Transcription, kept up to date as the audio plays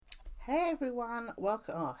Hey everyone,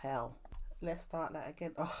 welcome. Oh hell, let's start that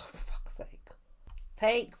again. Oh, for fuck's sake.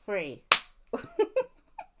 Take 3.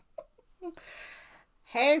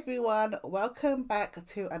 Hey everyone, welcome back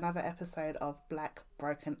to another episode of Black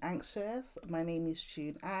Broken Anxious. My name is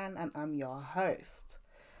June Ann and I'm your host.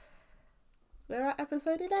 We're at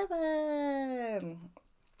episode 11.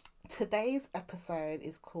 Today's episode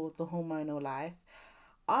is called The Hormonal Life.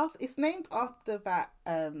 It's named after that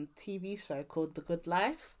TV show called The Good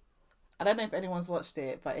Life. I don't know if anyone's watched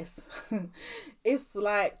it, but it's it's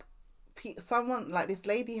like someone, like, this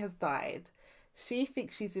lady has died. She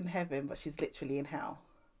thinks she's in heaven, but she's literally in hell.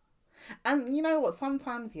 And you know what?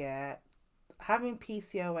 Sometimes, yeah, having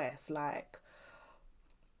PCOS, like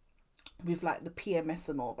with like the PMS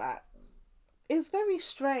and all that, is very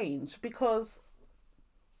strange because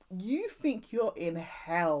you think you're in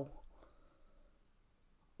hell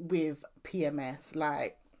with PMS.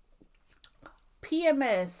 Like,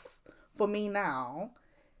 PMS for me now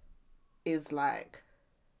is like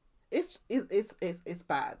it's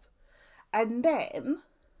bad. And then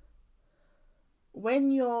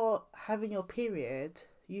when you're having your period,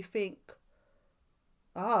 you think,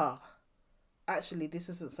 actually this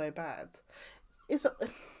isn't so bad.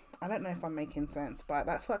 I don't know if I'm making sense, but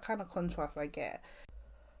that's that kind of contrast I get.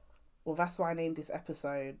 Well, that's why I named this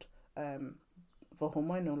episode The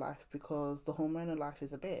Hormonal Life, because the hormonal life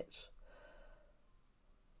is a bitch.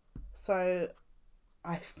 So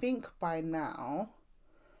I think by now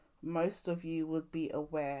most of you would be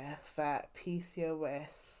aware that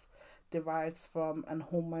PCOS derives from an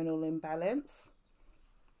hormonal imbalance,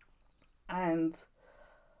 and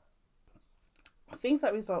things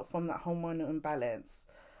that result from that hormonal imbalance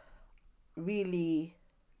really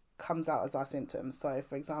comes out as our symptoms. So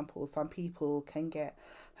for example, some people can get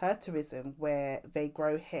hirsutism, where they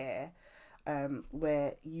grow hair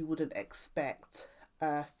where you wouldn't expect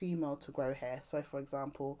a female to grow hair. So for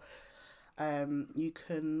example, you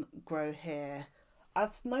can grow hair.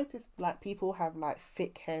 I've noticed like people have like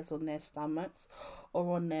thick hairs on their stomachs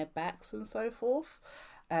or on their backs and so forth,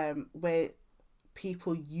 where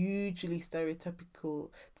people usually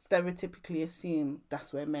stereotypically assume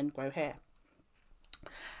that's where men grow hair.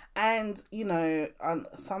 And you know,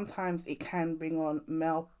 sometimes it can bring on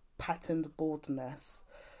male patterned baldness,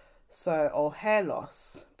 or hair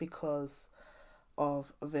loss, because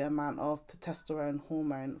of the amount of testosterone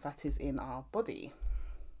hormone that is in our body.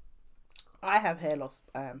 I have hair loss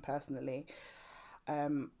personally,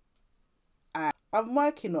 and I'm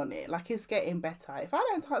working on it. Like, it's getting better. If I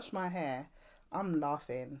don't touch my hair, I'm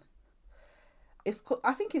laughing.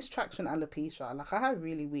 I think it's traction alopecia. Like, I have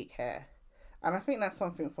really weak hair, and I think that's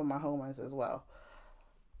something from my hormones as well.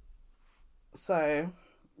 So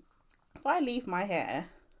if I leave my hair,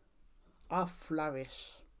 I'll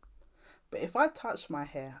flourish. But if I touch my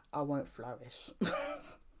hair, I won't flourish.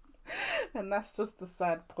 And that's just the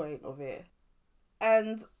sad point of it.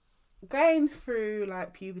 And going through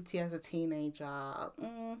like puberty as a teenager, I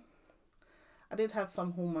did have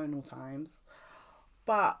some hormonal times.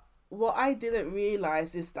 But what I didn't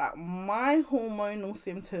realise is that my hormonal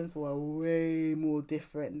symptoms were way more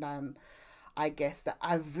different than, I guess, the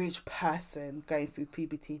average person going through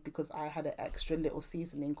puberty, because I had an extra little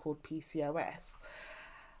seasoning called PCOS.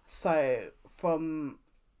 So from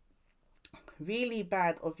really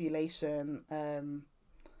bad ovulation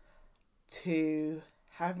to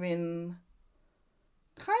having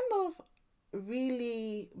kind of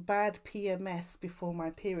really bad PMS before my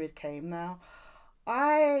period came. Now,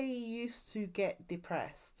 I used to get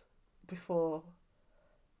depressed before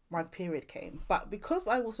my period came, but because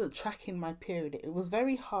I wasn't tracking my period, it was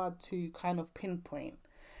very hard to kind of pinpoint.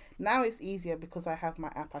 Now it's easier because I have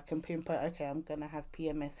my app. I can pinpoint, okay, I'm gonna have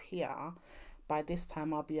PMS here. By this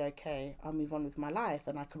time I'll be okay. I'll move on with my life,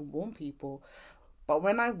 and I can warn people. But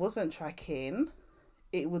when I wasn't tracking,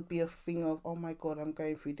 it would be a thing of, oh my god, I'm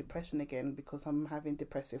going through depression again because I'm having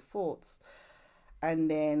depressive thoughts.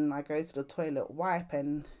 And then I go to the toilet, wipe,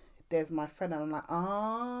 and there's my friend, and I'm like,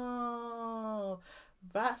 oh,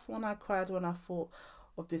 that's when I cried, when I thought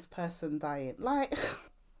of this person dying. Like,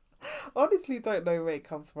 honestly, don't know where it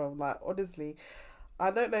comes from. Like, honestly,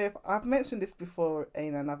 I don't know if I've mentioned this before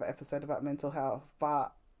in another episode about mental health,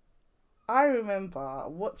 but I remember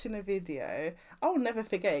watching a video. I will never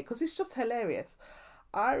forget it because it's just hilarious.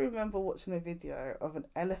 I remember watching a video of an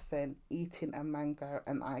elephant eating a mango,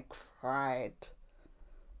 and I cried.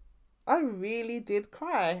 I really did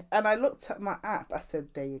cry. And I looked at my app. I said,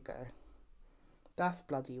 there you go. That's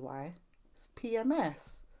bloody why. It's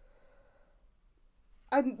PMS.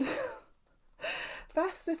 And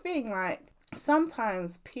that's the thing. Like,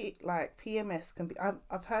 sometimes PMS can be,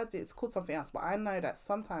 I've heard it's called something else, but I know that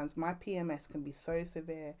sometimes my PMS can be so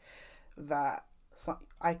severe that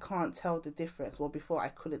I can't tell the difference. Well, before I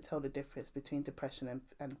couldn't tell the difference between depression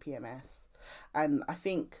and PMS. And I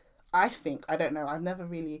think, I don't know, I've never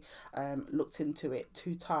really looked into it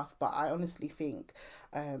too tough, but I honestly think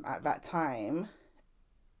at that time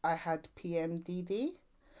I had PMDD,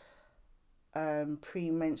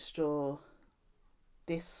 premenstrual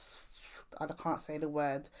this, I can't say the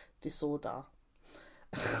word, disorder.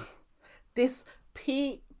 This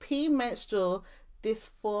premenstrual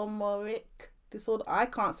dysphoric disorder. I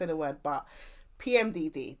can't say the word, but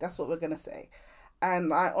PMDD. That's what we're gonna say.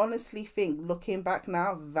 And I honestly think, looking back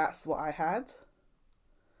now, that's what I had,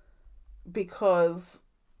 because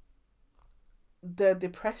the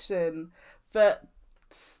depression, the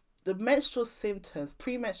the menstrual symptoms,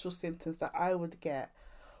 premenstrual symptoms that I would get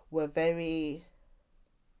were very.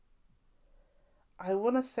 I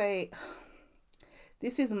want to say,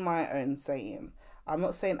 this is my own saying. I'm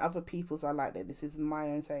not saying other people's are like that. This is my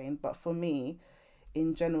own saying. But for me,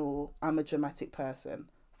 in general, I'm a dramatic person.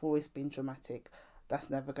 I've always been dramatic.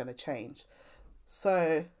 That's never going to change.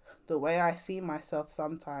 So the way I see myself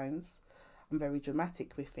sometimes, I'm very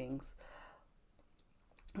dramatic with things.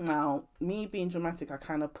 Now, me being dramatic, I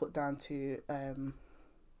kind of put down to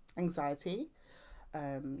anxiety,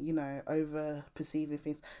 over perceiving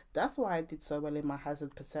things. That's why I did so well in my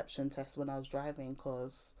hazard perception test when I was driving,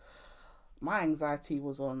 because my anxiety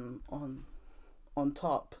was on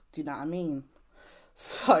top. Do you know what I mean?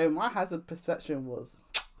 So my hazard perception was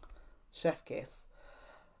chef kiss.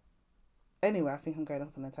 Anyway, I think I'm going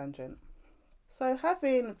off on a tangent. So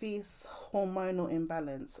having this hormonal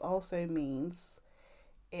imbalance also means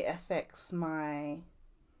it affects my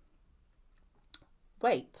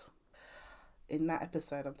weight. In that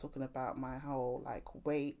episode, I'm talking about my whole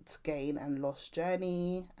weight gain and loss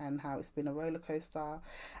journey and how it's been a roller coaster.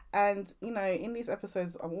 And in these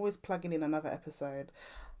episodes, I'm always plugging in another episode.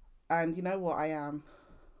 And you know what I am?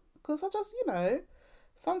 Because I just,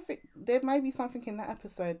 something, there may be something in that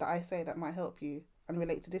episode that I say that might help you and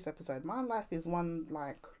relate to this episode. My life is one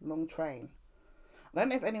long train. I don't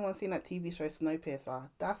know if anyone's seen that TV show Snowpiercer.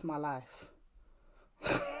 That's my life.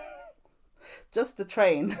 Just the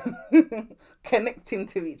train connecting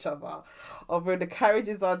to each other. Although the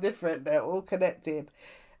carriages are different, they're all connected.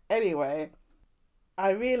 Anyway,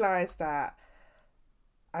 I realised that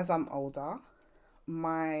as I'm older,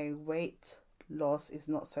 my weight loss is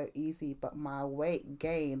not so easy, but my weight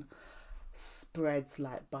gain spreads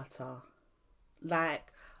like butter.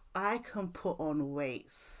 I can put on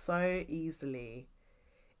weight so easily.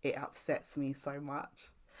 It upsets me so much.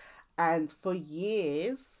 And for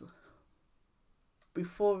years,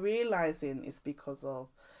 before realizing it's because of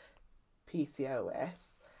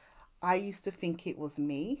PCOS, I used to think it was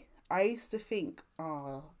me. I used to think,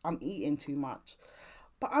 oh, I'm eating too much.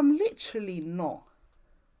 But I'm literally not.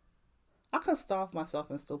 I can starve myself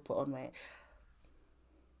and still put on weight.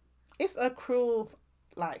 It's a cruel,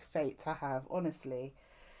 fate to have, honestly.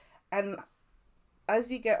 And as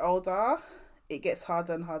you get older, it gets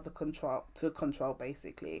harder and harder to control,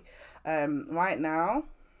 basically. Right now,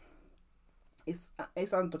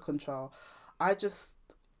 it's under control. I just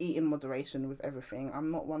eat in moderation with everything. I'm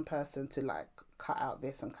not one person to cut out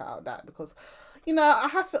this and cut out that, because I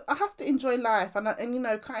have to enjoy life, and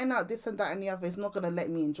cutting out this and that and the other is not going to let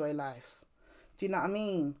me enjoy life. Do you know what I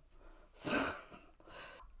mean? So,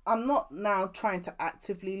 I'm not now trying to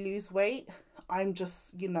actively lose weight. I'm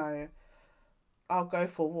just, I'll go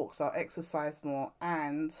for walks, I'll exercise more,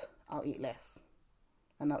 and I'll eat less.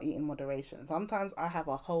 And I'll eat in moderation. Sometimes I have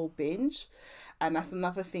a whole binge. And that's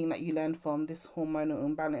another thing that you learn from this hormonal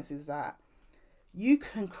imbalance, is that you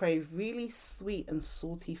can crave really sweet and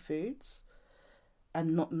salty foods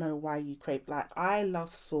and not know why you crave. I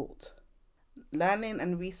love salt. Learning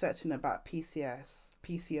and researching about PCOS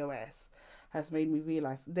has made me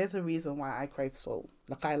realize there's a reason why I crave salt.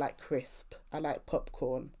 I like crisp, I like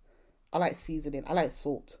popcorn, I like seasoning, I like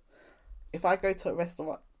salt. If I go to a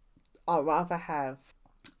restaurant, I'd rather have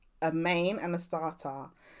a main and a starter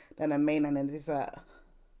than a main and a dessert,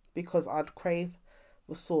 because I'd crave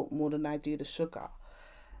the salt more than I do the sugar.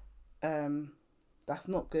 That's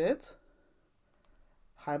not good.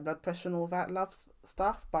 High blood pressure and all that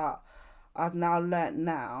stuff, but I've now learnt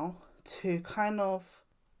to kind of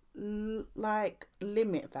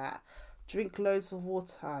limit that. Drink loads of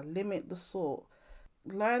water, limit the salt.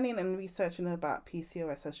 Learning and researching about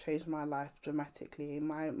PCOS has changed my life dramatically.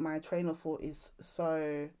 My train of thought is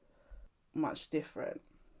so much different.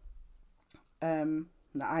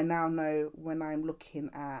 I now know when I'm looking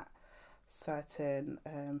at certain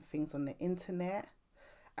things on the internet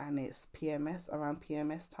and it's PMS, around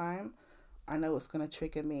PMS time, I know it's going to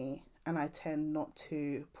trigger me, and I tend not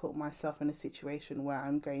to put myself in a situation where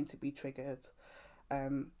I'm going to be triggered.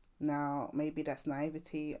 Now, maybe that's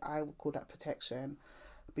naivety. I would call that protection,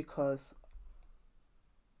 because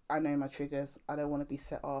I know my triggers. I don't want to be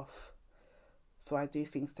set off. So I do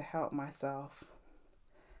things to help myself.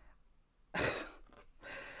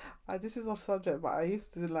 This is off subject, but I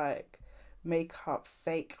used to like make up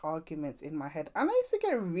fake arguments in my head. And I used to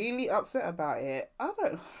get really upset about it. I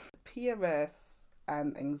don't PMS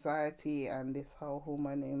and anxiety and this whole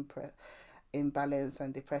hormone imbalance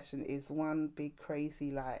and depression is one big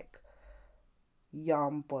crazy like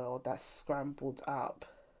yarn boil that's scrambled up.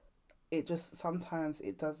 It just sometimes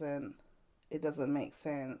it doesn't make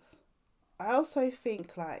sense. I also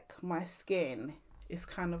think like my skin is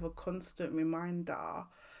kind of a constant reminder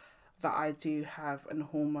that I do have an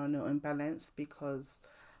hormonal imbalance because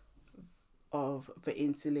of the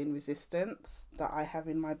insulin resistance that I have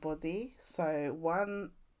in my body. So one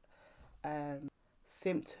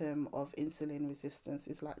symptom of insulin resistance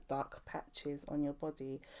is like dark patches on your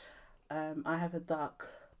body. I have a dark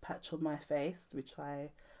patch on my face, which I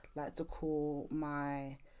like to call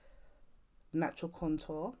my natural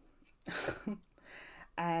contour.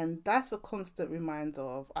 And that's a constant reminder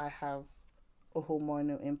of I have a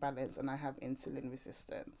hormonal imbalance and I have insulin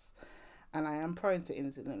resistance. And I am prone to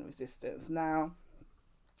insulin resistance. Now,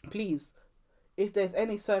 please, if there's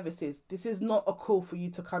any services, this is not a call for you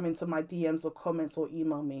to come into my DMs or comments or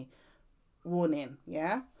email me. Warning,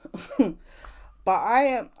 yeah?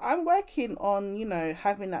 But I'm working on,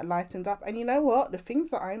 having that lightened up. And you know what? The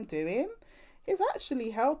things that I'm doing is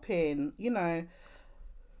actually helping,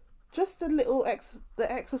 just the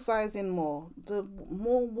exercising more, the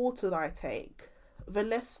more water I take, the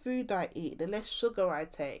less food I eat, the less sugar I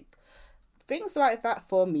take. Things like that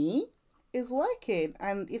for me is working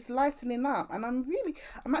and it's lightening up, and I'm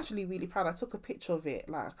actually really proud. I took a picture of it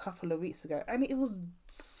like a couple of weeks ago and it was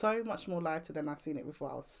so much more lighter than I've seen it before.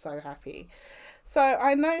 I was so happy. So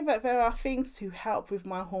I know that there are things to help with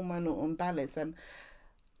my hormonal imbalance, and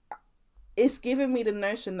it's given me the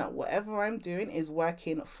notion that whatever I'm doing is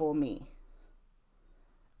working for me.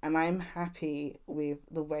 And I'm happy with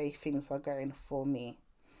the way things are going for me.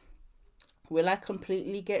 Will I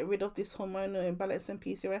completely get rid of this hormonal imbalance and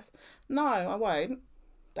PCOS? No, I won't.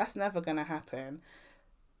 That's never going to happen.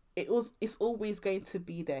 It's always going to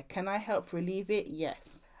be there. Can I help relieve it?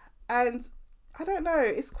 Yes. And I don't know,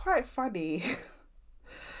 it's quite funny.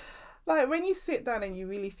 Like when you sit down and you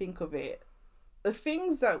really think of it, the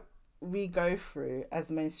things that we go through as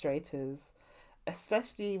menstruators,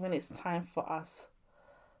 especially when it's time for us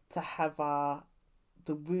to have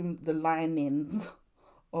the lining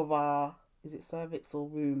of our, is it cervix or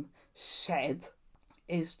womb, shed,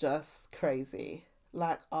 is just crazy.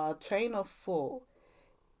 Like our train of thought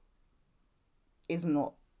is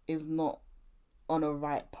not on a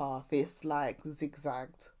right path. It's like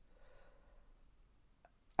zigzagged.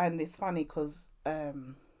 And it's funny because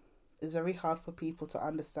it's very hard for people to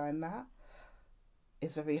understand that.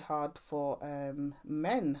 It's very hard for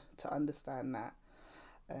men to understand that.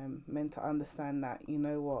 Men to understand that, you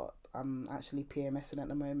know what, I'm actually PMSing at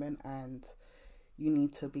the moment and you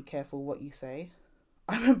need to be careful what you say.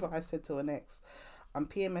 I remember I said to an ex, I'm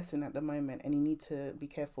PMSing at the moment and you need to be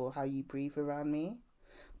careful how you breathe around me.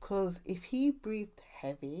 Because if he breathed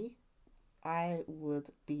heavy, I would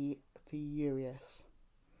be furious.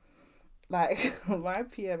 Like, my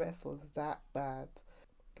PMS was that bad.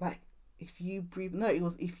 Like, if you breathe, no, it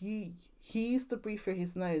was if you, he used to breathe through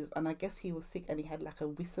his nose, and I guess he was sick and he had like a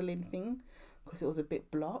whistling thing because it was a bit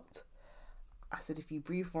blocked. I said, if you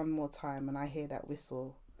breathe one more time and I hear that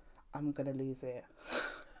whistle, I'm gonna lose it.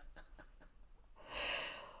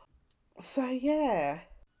 So, yeah.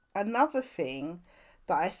 Another thing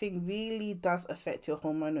that I think really does affect your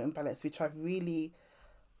hormonal imbalance, which I'm really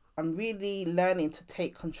learning to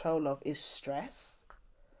take control of, is stress.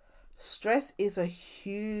 Stress is a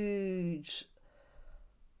huge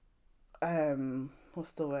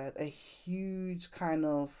what's the word? A huge kind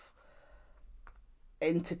of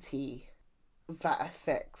entity that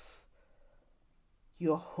affects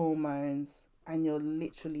your hormones and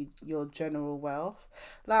your general wealth.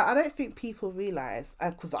 Like, I don't think people realize,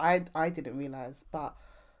 because I didn't realize, but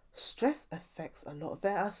stress affects a lot.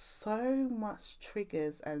 There are so much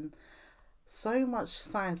triggers and so much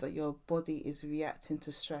signs that your body is reacting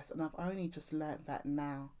to stress, and I've only just learned that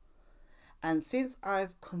now. And since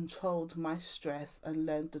I've controlled my stress and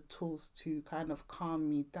learned the tools to kind of calm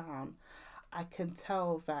me down, I can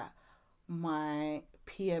tell that my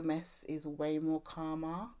PMS is way more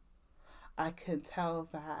calmer. I can tell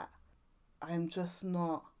that I'm just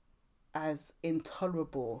not as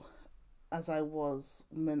intolerable as I was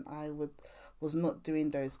when was not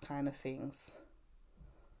doing those kind of things.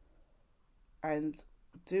 And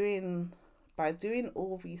doing by doing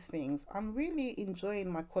all these things, I'm really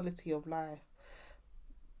enjoying my quality of life.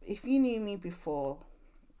 If you knew me before,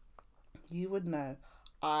 you would know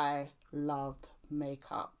I loved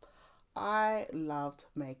makeup. I loved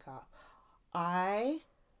makeup. I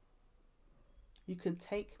You could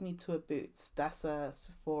take me to a Boots, that's a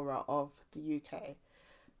Sephora of the UK,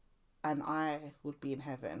 and I would be in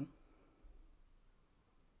heaven.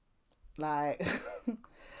 Like,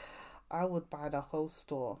 I would buy the whole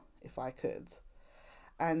store if I could.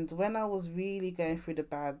 And when I was really going through the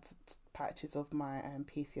bad patches of my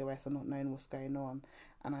PCOS and not knowing what's going on,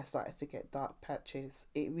 and I started to get dark patches,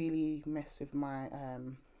 it really messed with my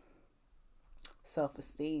self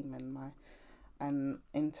esteem and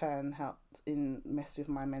in turn helped in mess with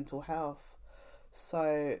my mental health.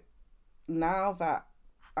 So now that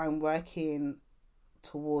I'm working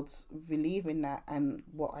towards relieving that and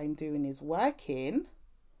what I'm doing is working,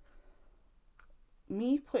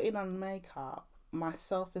 me putting on makeup, my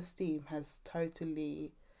self-esteem has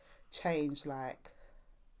totally changed. Like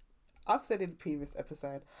I've said in the previous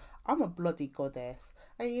episode, I'm a bloody goddess.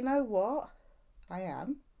 And you know what? I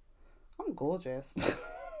am. I'm gorgeous.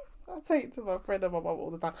 I say it to my friend and my mum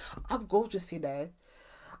all the time. I'm gorgeous, you know.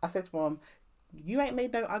 I said to mum, you ain't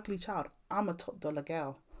made no ugly child. I'm a top dollar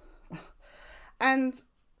girl. And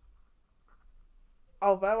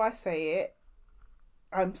although I say it,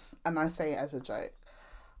 I say it as a joke,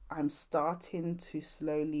 I'm starting to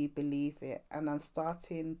slowly believe it, and I'm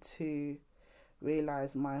starting to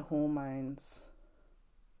realize my hormones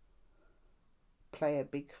play a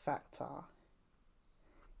big factor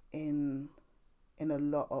in a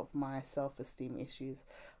lot of my self-esteem issues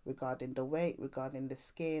regarding the weight, regarding the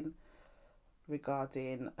skin,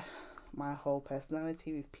 regarding my whole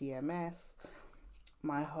personality with PMS,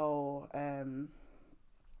 my whole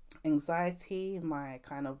anxiety, my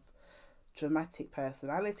kind of dramatic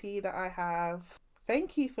personality that I have.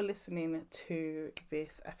 Thank you for listening to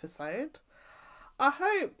this episode. I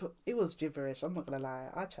hope it was gibberish. I'm not gonna lie,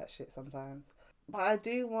 I chat shit sometimes. But I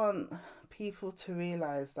do want people to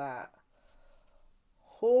realise that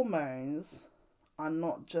hormones are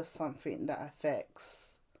not just something that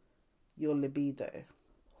affects your libido.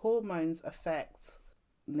 Hormones affect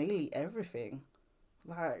nearly everything.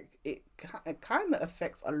 Like it kind of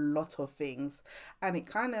affects a lot of things, and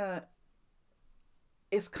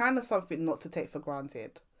it's kind of something not to take for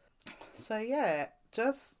granted. So yeah,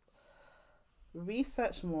 just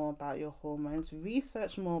research more about your hormones,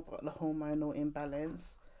 research more about the hormonal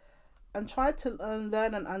imbalance, and try to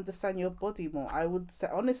learn and understand your body more. I would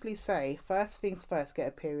honestly say, first things first, get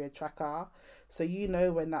a period tracker so you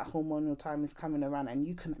know when that hormonal time is coming around and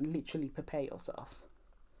you can literally prepare yourself.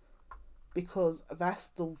 Because that's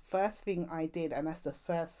the first thing I did, and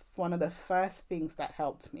that's one of the first things that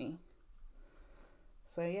helped me.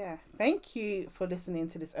 So yeah, thank you for listening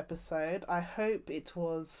to this episode. I hope it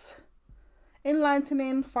was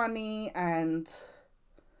enlightening, funny, and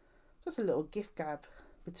just a little gift gab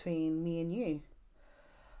between me and you.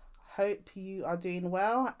 Hope you are doing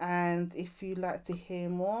well, and if you'd like to hear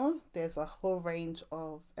more, there's a whole range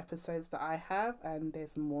of episodes that I have, and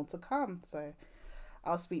there's more to come. So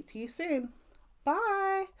I'll speak to you soon.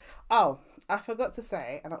 Bye. Oh, I forgot to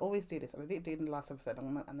say, and I always do this, and I didn't do it in the last episode,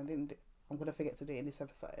 I'm gonna forget to do it in this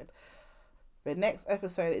episode. The next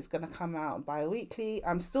episode is gonna come out bi-weekly.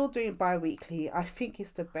 I'm still doing bi-weekly. I think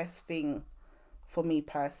it's the best thing for me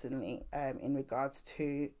personally, in regards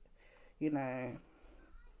to,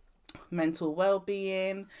 mental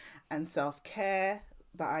well-being and self-care,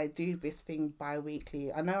 that I do this thing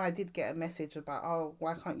bi-weekly. I know I did get a message about, oh,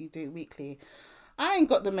 why can't you do it weekly? I ain't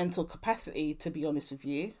got the mental capacity, to be honest with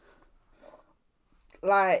you.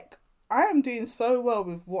 Like, I am doing so well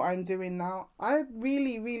with what I'm doing now. I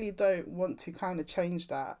really, really don't want to kind of change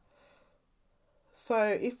that. So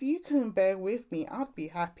if you can bear with me, I'd be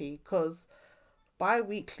happy, because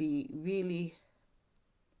bi-weekly really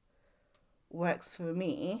works for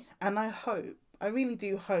me, and I really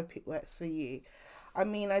do hope it works for you. I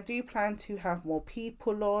mean, I do plan to have more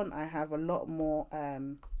people on. I have a lot more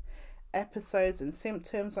episodes and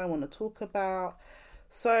symptoms I want to talk about.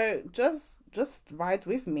 So just ride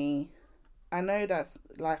with me. I know that's,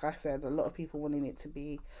 like I said, a lot of people wanting it to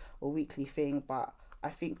be a weekly thing, but I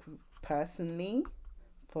think personally,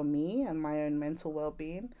 for me and my own mental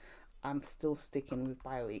well-being, I'm still sticking with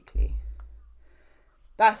bi-weekly.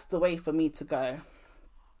 That's the way for me to go.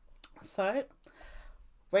 So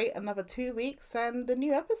wait another 2 weeks and the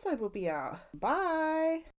new episode will be out.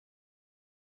 Bye.